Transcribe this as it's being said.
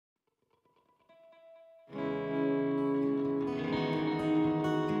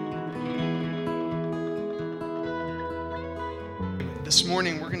This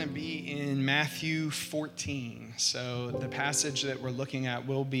morning, we're going to be in Matthew 14. So the passage that we're looking at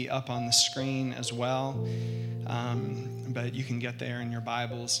will be up on the screen as well, but you can get there in your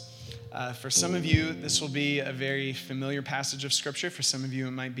Bibles. For some of you, this will be a very familiar passage of Scripture. For some of you,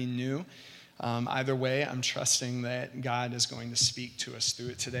 it might be new. Either way, I'm trusting that God is going to speak to us through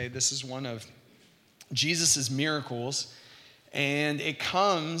it today. This is one of Jesus' miracles, and it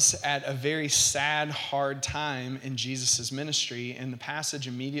comes at a very sad, hard time in Jesus' ministry. In the passage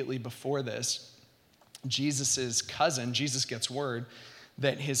immediately before this, Jesus' cousin, Jesus gets word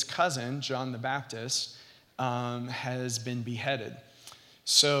that his cousin, John the Baptist, has been beheaded.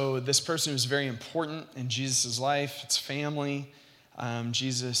 So this person was very important in Jesus' life, it's family.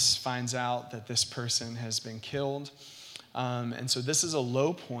 Jesus finds out that this person has been killed. And so this is a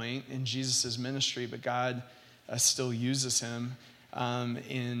low point in Jesus' ministry, but God still uses him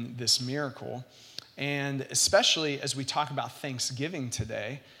in this miracle. And especially as we talk about Thanksgiving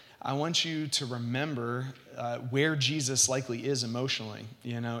today, I want you to remember where Jesus likely is emotionally,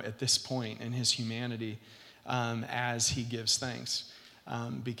 at this point in his humanity as he gives thanks.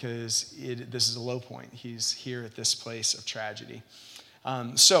 Because this is a low point. He's here at this place of tragedy.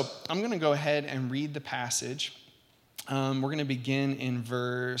 So I'm going to go ahead and read the passage. We're going to begin in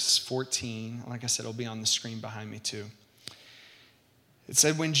verse 14. Like I said, it'll be on the screen behind me too. It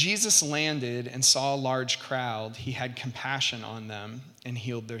said, "When Jesus landed and saw a large crowd, he had compassion on them and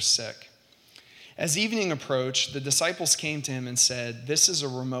healed their sick. As evening approached, the disciples came to him and said, 'This is a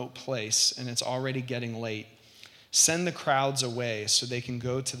remote place and it's already getting late. Send the crowds away so they can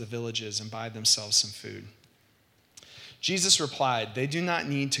go to the villages and buy themselves some food.' Jesus replied, 'They do not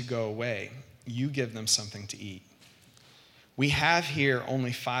need to go away. You give them something to eat.' 'We have here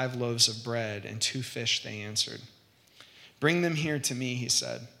only 5 loaves of bread and 2 fish,' they answered. 'Bring them here to me,' he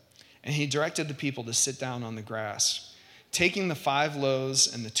said. And he directed the people to sit down on the grass. Taking the 5 loaves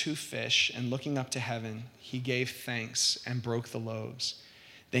and the 2 fish and looking up to heaven, he gave thanks and broke the loaves.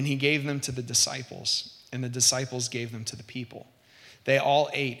 Then he gave them to the disciples, and the disciples gave them to the people. They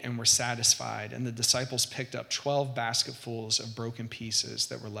all ate and were satisfied, and the disciples picked up 12 basketfuls of broken pieces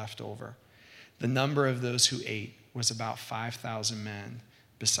that were left over. The number of those who ate was about 5,000 men,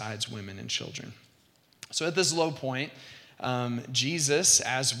 besides women and children." So at this low point, Jesus,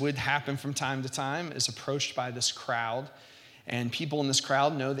 as would happen from time to time, is approached by this crowd. And people in this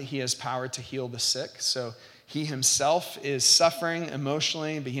crowd know that he has power to heal the sick. So he himself is suffering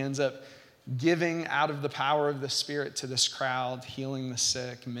emotionally, but he ends up giving out of the power of the Spirit to this crowd, healing the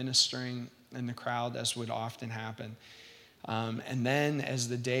sick, ministering in the crowd, as would often happen. And then as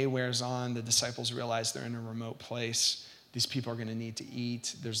the day wears on, the disciples realize they're in a remote place. These people are going to need to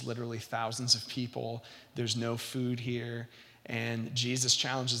eat. There's literally thousands of people. There's no food here. And Jesus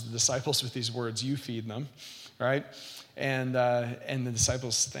challenges the disciples with these words, "You feed them," right? And the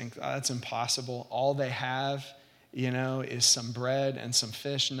disciples think, "Oh, that's impossible. All they have, is some bread and some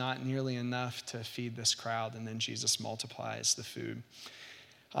fish, not nearly enough to feed this crowd." And then Jesus multiplies the food.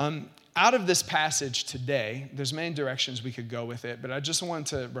 Out of this passage today, there's many directions we could go with it, but I just want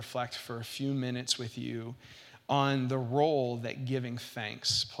to reflect for a few minutes with you on the role that giving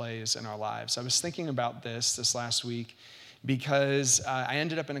thanks plays in our lives. I was thinking about this last week because I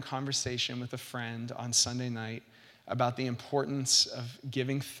ended up in a conversation with a friend on Sunday night about the importance of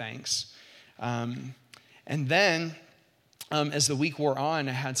giving thanks. And then as the week wore on,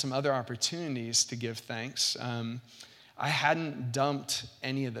 I had some other opportunities to give thanks. I hadn't dumped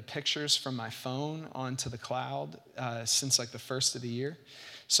any of the pictures from my phone onto the cloud since like the first of the year.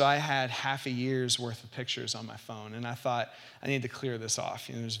 So I had half a year's worth of pictures on my phone. And I thought, I need to clear this off.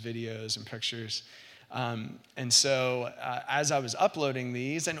 There's videos and pictures. And so as I was uploading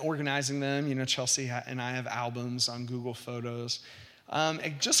these and organizing them, Chelsea and I have albums on Google Photos.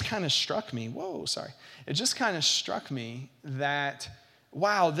 It just kind of struck me. It just kind of struck me that,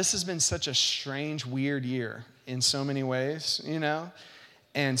 wow, this has been such a strange, weird year in so many ways,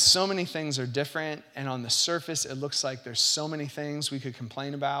 and so many things are different. And on the surface, it looks like there's so many things we could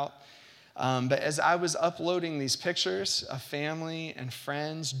complain about. But as I was uploading these pictures of family and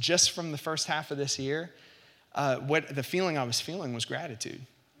friends just from the first half of this year, what the feeling I was feeling was gratitude.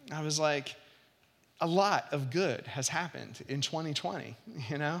 I was like, a lot of good has happened in 2020,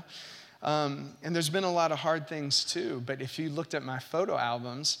 And there's been a lot of hard things too. But if you looked at my photo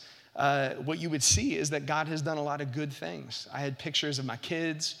albums, what you would see is that God has done a lot of good things. I had pictures of my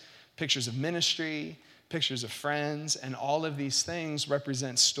kids, pictures of ministry, pictures of friends, and all of these things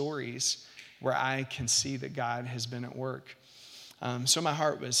represent stories where I can see that God has been at work. So my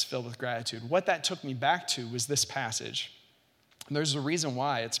heart was filled with gratitude. What that took me back to was this passage. And there's a reason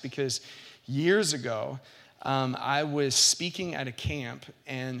why. It's because years ago, I was speaking at a camp,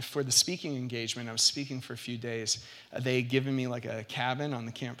 and for the speaking engagement, I was speaking for a few days. They had given me like a cabin on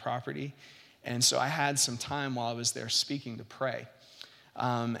the camp property, and so I had some time while I was there speaking to pray.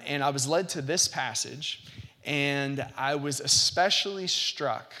 And I was led to this passage, and I was especially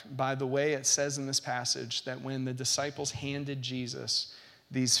struck by the way it says in this passage that when the disciples handed Jesus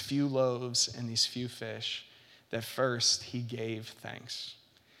these few loaves and these few fish, that first he gave thanks.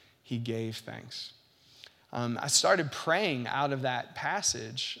 He gave thanks. I started praying out of that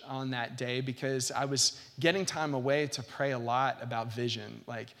passage on that day because I was getting time away to pray a lot about vision,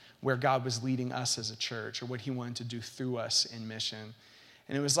 like where God was leading us as a church or what he wanted to do through us in mission.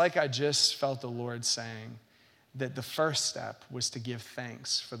 And it was like I just felt the Lord saying that the first step was to give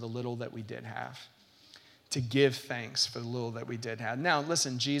thanks for the little that we did have. To give thanks for the little that we did have. Now,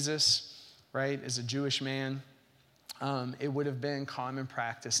 listen, Jesus, right, as a Jewish man, it would have been common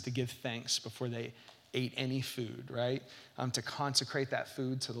practice to give thanks before they ate any food, right? To consecrate that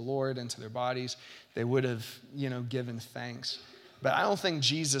food to the Lord and to their bodies, they would have, given thanks. But I don't think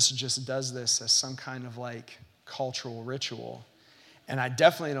Jesus just does this as some kind of like cultural ritual. And I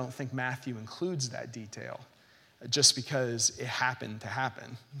definitely don't think Matthew includes that detail just because it happened to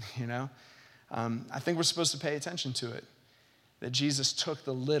happen, I think we're supposed to pay attention to it, that Jesus took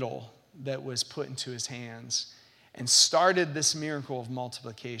the little that was put into his hands and started this miracle of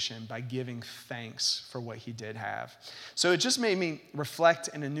multiplication by giving thanks for what he did have. So it just made me reflect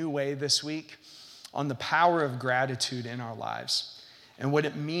in a new way this week on the power of gratitude in our lives and what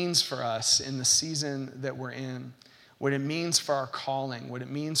it means for us in the season that we're in, what it means for our calling, what it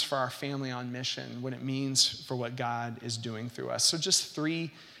means for our family on mission, what it means for what God is doing through us. So just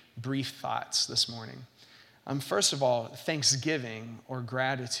 3 brief thoughts this morning. First of all, thanksgiving or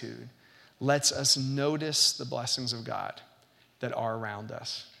gratitude lets us notice the blessings of God that are around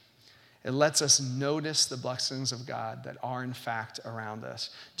us. It lets us notice the blessings of God that are in fact around us.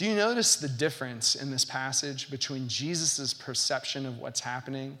 Do you notice the difference in this passage between Jesus' perception of what's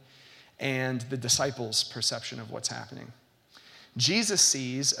happening and the disciples' perception of what's happening? Jesus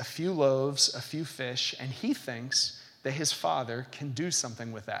sees a few loaves, a few fish, and he thinks that his Father can do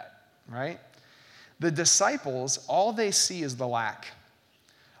something with that, right? The disciples, all they see is the lack.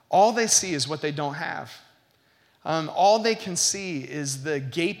 All they see is what they don't have. All they can see is the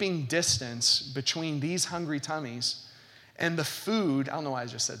gaping distance between these hungry tummies and the food. I don't know why I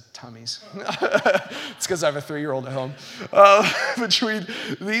just said tummies. It's because I have a 3-year-old at home. Between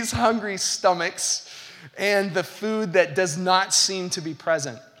these hungry stomachs and the food that does not seem to be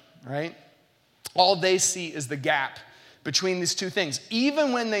present, right? All they see is the gap between these two things.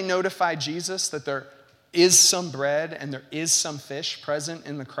 Even when they notify Jesus that there is some bread and there is some fish present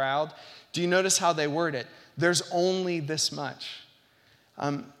in the crowd, do you notice how they word it? There's only this much.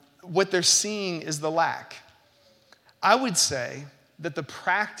 What they're seeing is the lack. I would say that the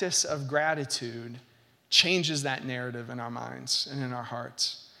practice of gratitude changes that narrative in our minds and in our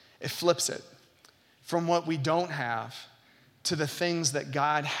hearts. It flips it from what we don't have to the things that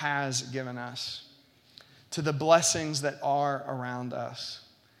God has given us, to the blessings that are around us.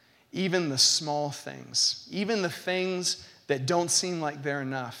 Even the small things, even the things that don't seem like they're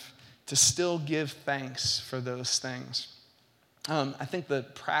enough, to still give thanks for those things. I think the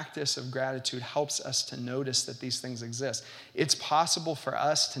practice of gratitude helps us to notice that these things exist. It's possible for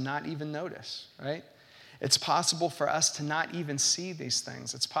us to not even notice, right? It's possible for us to not even see these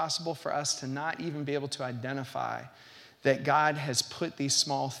things. It's possible for us to not even be able to identify that God has put these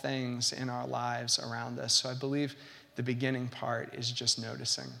small things in our lives around us. So I believe the beginning part is just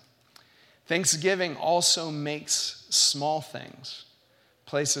noticing. Thanksgiving also makes small things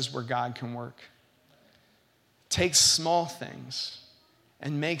places where God can work. Takes small things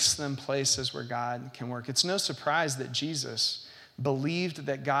and makes them places where God can work. It's no surprise that Jesus believed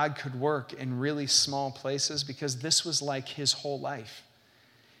that God could work in really small places because this was like his whole life.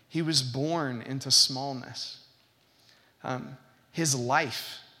 He was born into smallness. His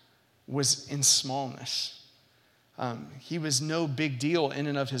life was in smallness. He was no big deal in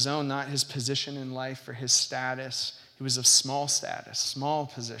and of his own, not his position in life or his status. He was of small status, small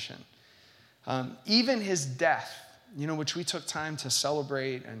position. Even his death, which we took time to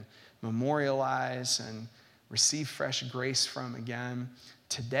celebrate and memorialize and receive fresh grace from again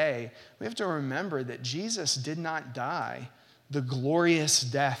today, we have to remember that Jesus did not die the glorious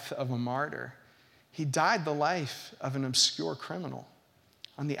death of a martyr. He died the life of an obscure criminal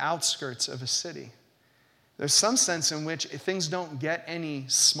on the outskirts of a city. There's some sense in which things don't get any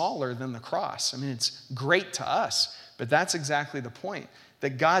smaller than the cross. I mean, it's great to us, but that's exactly the point,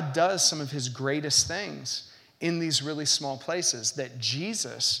 that God does some of his greatest things in these really small places, that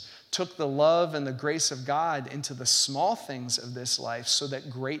Jesus took the love and the grace of God into the small things of this life so that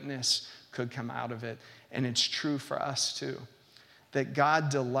greatness could come out of it. And it's true for us too, that God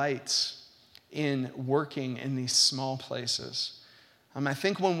delights in working in these small places. I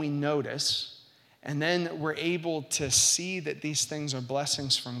think when we notice, and then we're able to see that these things are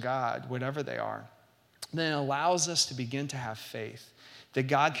blessings from God, whatever they are, then it allows us to begin to have faith that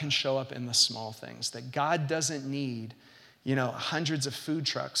God can show up in the small things, that God doesn't need, hundreds of food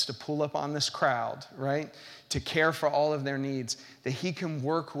trucks to pull up on this crowd, right? To care for all of their needs, that he can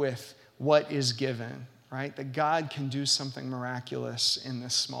work with what is given, right? That God can do something miraculous in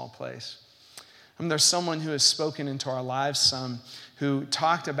this small place. There's someone who has spoken into our lives some who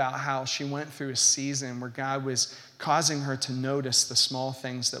talked about how she went through a season where God was causing her to notice the small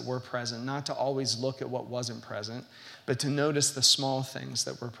things that were present, not to always look at what wasn't present, but to notice the small things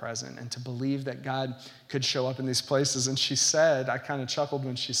that were present and to believe that God could show up in these places. And she said, I kind of chuckled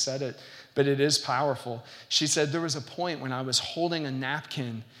when she said it, but it is powerful. She said, there was a point when I was holding a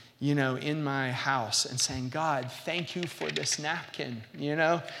napkin, in my house and saying, God, thank you for this napkin,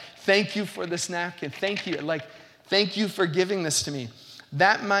 Thank you for this napkin. Thank you. Thank you for giving this to me.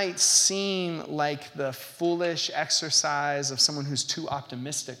 That might seem like the foolish exercise of someone who's too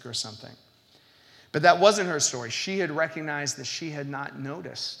optimistic or something. But that wasn't her story. She had recognized that she had not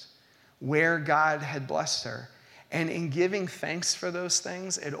noticed where God had blessed her. And in giving thanks for those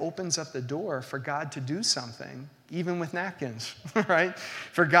things, it opens up the door for God to do something, even with napkins, right?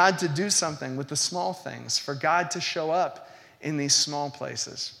 For God to do something with the small things, for God to show up in these small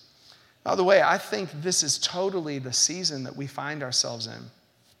places. By the way, I think this is totally the season that we find ourselves in.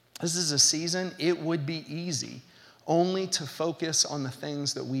 This is a season, it would be easy only to focus on the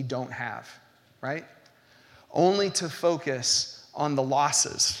things that we don't have, right? Only to focus on the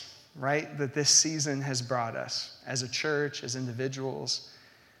losses, right, that this season has brought us as a church, as individuals.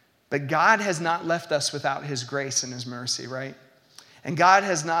 But God has not left us without his grace and his mercy, right? And God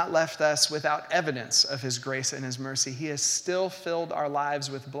has not left us without evidence of his grace and his mercy. He has still filled our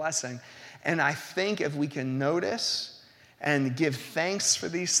lives with blessing. And I think if we can notice and give thanks for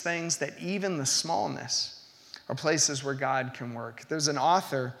these things, that even the smallness are places where God can work. There's an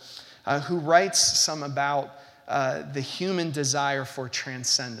author who writes some about the human desire for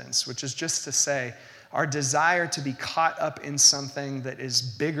transcendence, which is just to say, our desire to be caught up in something that is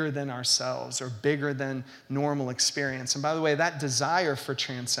bigger than ourselves or bigger than normal experience. And by the way, that desire for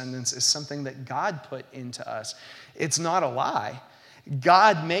transcendence is something that God put into us. It's not a lie.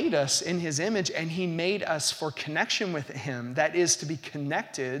 God made us in his image, and he made us for connection with him. That is, to be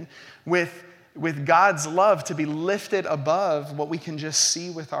connected with God's love, to be lifted above what we can just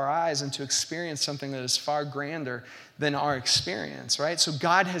see with our eyes and to experience something that is far grander than our experience, right? So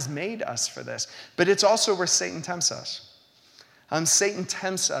God has made us for this. But it's also where Satan tempts us. Satan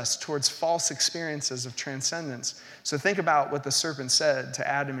tempts us towards false experiences of transcendence. So think about what the serpent said to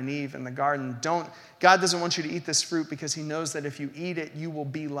Adam and Eve in the garden. God doesn't want you to eat this fruit because he knows that if you eat it, you will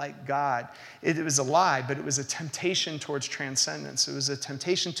be like God. It was a lie, but it was a temptation towards transcendence. It was a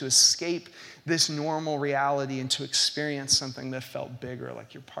temptation to escape this normal reality and to experience something that felt bigger,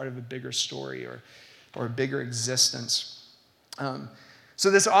 like you're part of a bigger story or a bigger existence. So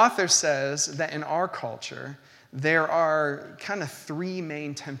this author says that in our culture, there are kind of three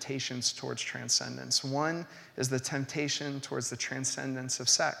main temptations towards transcendence. One is the temptation towards the transcendence of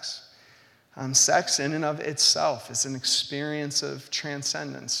sex. Sex in and of itself is an experience of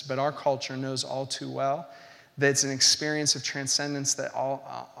transcendence, but our culture knows all too well that it's an experience of transcendence that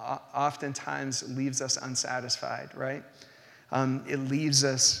oftentimes leaves us unsatisfied, right? It leaves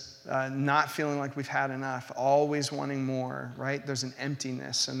us not feeling like we've had enough, always wanting more, right? There's an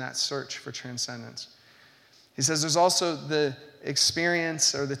emptiness in that search for transcendence. He says there's also the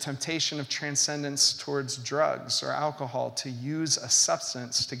experience or the temptation of transcendence towards drugs or alcohol, to use a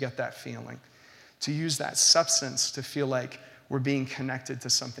substance to get that feeling, to use that substance to feel like we're being connected to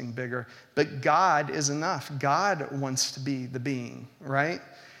something bigger. But God is enough. God wants to be the being, right?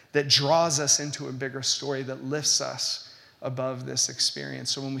 That draws us into a bigger story, that lifts us above this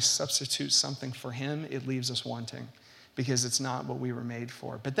experience. So when we substitute something for him, it leaves us wanting because it's not what we were made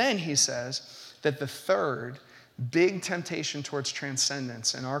for. But then he says that the third big temptation towards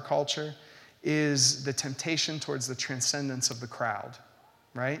transcendence in our culture is the temptation towards the transcendence of the crowd,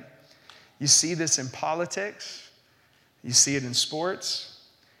 right? You see this in politics, you see it in sports,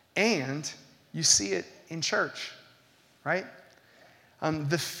 and you see it in church, right?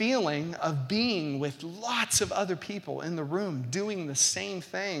 The feeling of being with lots of other people in the room doing the same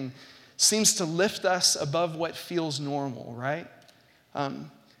thing seems to lift us above what feels normal, right?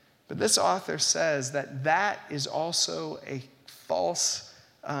 But this author says that is also a false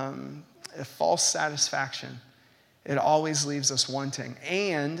satisfaction. It always leaves us wanting.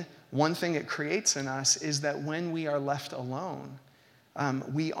 And one thing it creates in us is that when we are left alone,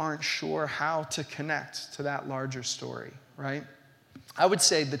 we aren't sure how to connect to that larger story, right? I would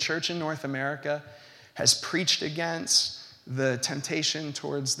say the church in North America has preached against the temptation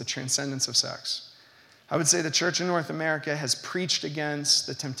towards the transcendence of sex. I would say the church in North America has preached against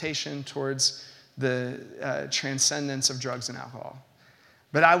the temptation towards the transcendence of drugs and alcohol.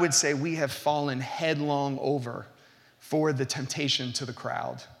 But I would say we have fallen headlong over for the temptation to the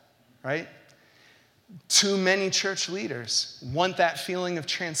crowd, right? Too many church leaders want that feeling of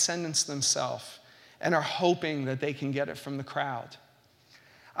transcendence themselves and are hoping that they can get it from the crowd.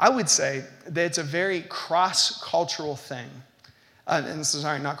 I would say that it's a very cross-cultural thing.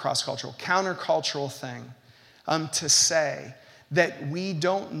 Countercultural thing to say that we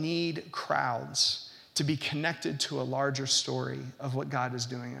don't need crowds to be connected to a larger story of what God is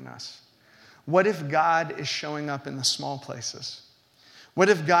doing in us. What if God is showing up in the small places? What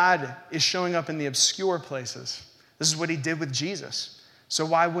if God is showing up in the obscure places? This is what he did with Jesus. So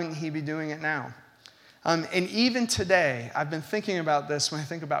why wouldn't he be doing it now? And even today, I've been thinking about this when I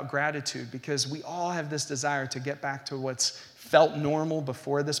think about gratitude, because we all have this desire to get back to what's felt normal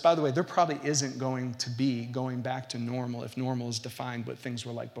before this. By the way, there probably isn't going to be going back to normal if normal is defined what things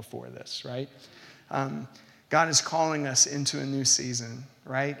were like before this, right? God is calling us into a new season,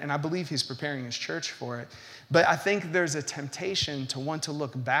 right? And I believe he's preparing his church for it. But I think there's a temptation to want to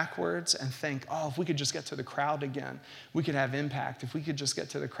look backwards and think, oh, if we could just get to the crowd again, we could have impact. If we could just get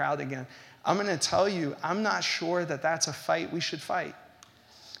to the crowd again. I'm going to tell you, I'm not sure that that's a fight we should fight.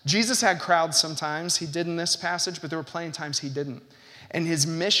 Jesus had crowds sometimes. He did in this passage, but there were plenty of times he didn't. And his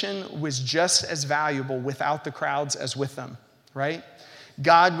mission was just as valuable without the crowds as with them, right?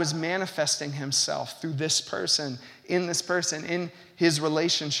 God was manifesting himself through this person, in his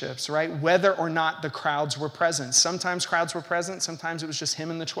relationships, right? Whether or not the crowds were present. Sometimes crowds were present, sometimes it was just him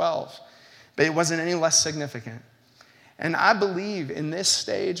and the 12. But it wasn't any less significant. And I believe in this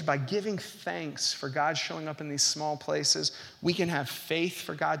stage, by giving thanks for God showing up in these small places, we can have faith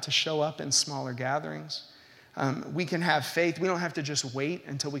for God to show up in smaller gatherings. We can have faith. We don't have to just wait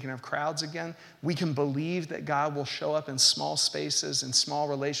until we can have crowds again. We can believe that God will show up in small spaces and small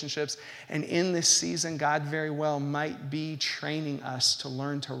relationships. And in this season, God very well might be training us to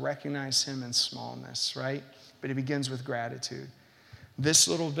learn to recognize him in smallness, right? But it begins with gratitude. This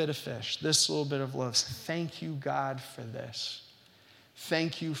little bit of fish, this little bit of loaves, thank you, God, for this.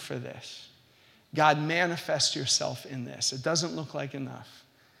 Thank you for this. God, manifest yourself in this. It doesn't look like enough.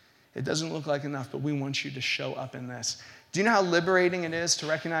 It doesn't look like enough, but we want you to show up in this. Do you know how liberating it is to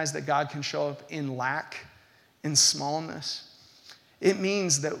recognize that God can show up in lack, in smallness? It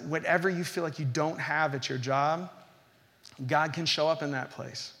means that whatever you feel like you don't have at your job, God can show up in that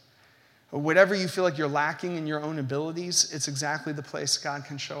place. Or whatever you feel like you're lacking in your own abilities, it's exactly the place God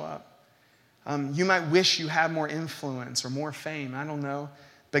can show up. You might wish you had more influence or more fame, I don't know,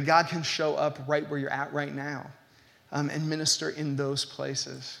 but God can show up right where you're at right now and minister in those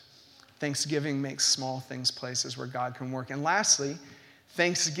places. Thanksgiving makes small things places where God can work. And lastly,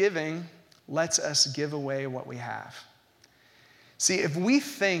 Thanksgiving lets us give away what we have. See, if we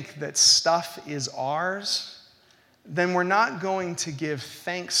think that stuff is ours, then we're not going to give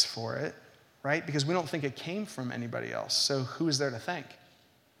thanks for it, right? Because we don't think it came from anybody else. So who is there to thank,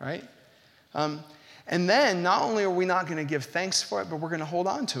 right? And then not only are we not going to give thanks for it, but we're going to hold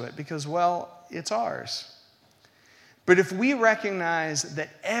on to it because, well, it's ours. But if we recognize that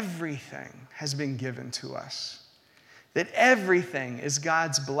everything has been given to us, that everything is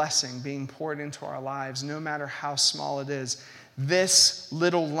God's blessing being poured into our lives, no matter how small it is, this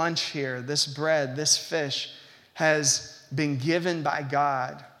little lunch here, this bread, this fish has been given by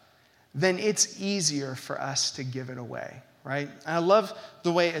God, then it's easier for us to give it away, right? And I love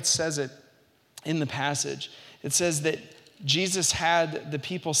the way it says it in the passage. It says that Jesus had the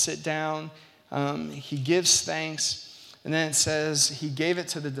people sit down, he gives thanks, and then it says he gave it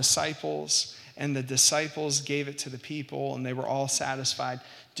to the disciples, and the disciples gave it to the people, and they were all satisfied.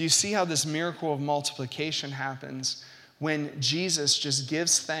 Do you see how this miracle of multiplication happens when Jesus just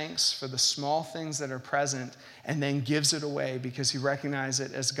gives thanks for the small things that are present and then gives it away because he recognizes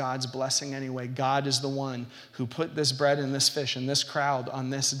it as God's blessing anyway? God is the one who put this bread and this fish and this crowd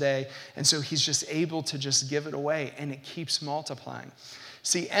on this day, and so he's just able to just give it away, and it keeps multiplying.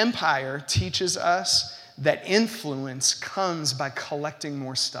 See, empire teaches us that influence comes by collecting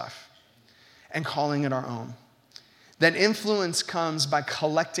more stuff and calling it our own. That influence comes by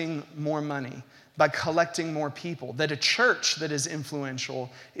collecting more money, by collecting more people. That a church that is influential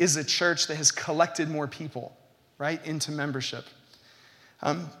is a church that has collected more people, right, into membership.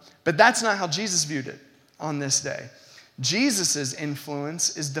 But that's not how Jesus viewed it on this day. Jesus'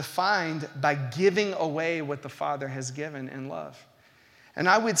 influence is defined by giving away what the Father has given in love. And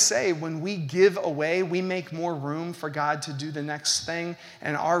I would say when we give away, we make more room for God to do the next thing,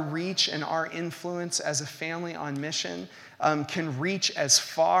 and our reach and our influence as a family on mission can reach as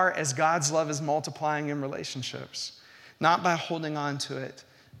far as God's love is multiplying in relationships. Not by holding on to it,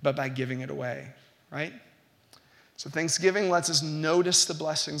 but by giving it away, right? So Thanksgiving lets us notice the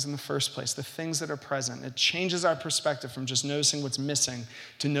blessings in the first place, the things that are present. It changes our perspective from just noticing what's missing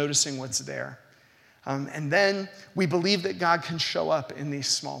to noticing what's there. And then we believe that God can show up in these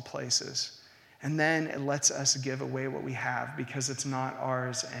small places. And then it lets us give away what we have because it's not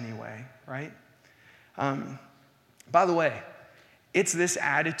ours anyway, right? By the way, it's this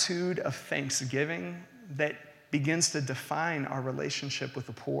attitude of thanksgiving that begins to define our relationship with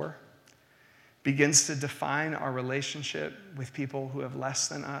the poor, begins to define our relationship with people who have less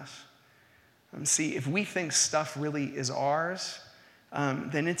than us. See, if we think stuff really is ours,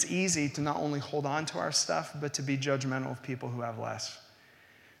 then it's easy to not only hold on to our stuff, but to be judgmental of people who have less.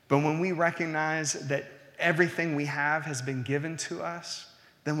 But when we recognize that everything we have has been given to us,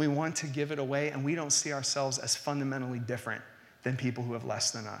 then we want to give it away, and we don't see ourselves as fundamentally different than people who have less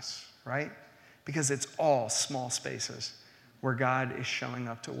than us, right? Because it's all small spaces where God is showing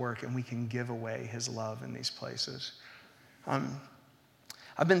up to work, and we can give away his love in these places.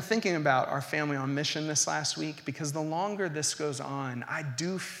 I've been thinking about our family on mission this last week because the longer this goes on, I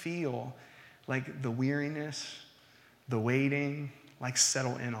do feel like the weariness, the waiting, like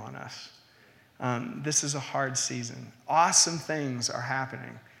settle in on us. This is a hard season. Awesome things are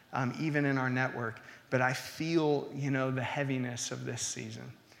happening, even in our network, but I feel, the heaviness of this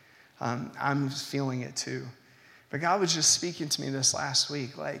season. I'm feeling it too. But God was just speaking to me this last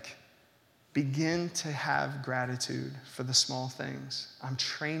week, like, begin to have gratitude for the small things. I'm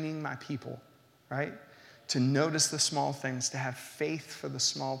training my people, right? To notice the small things, to have faith for the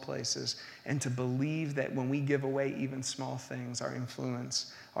small places, and to believe that when we give away even small things, our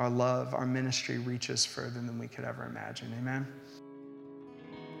influence, our love, our ministry reaches further than we could ever imagine. Amen?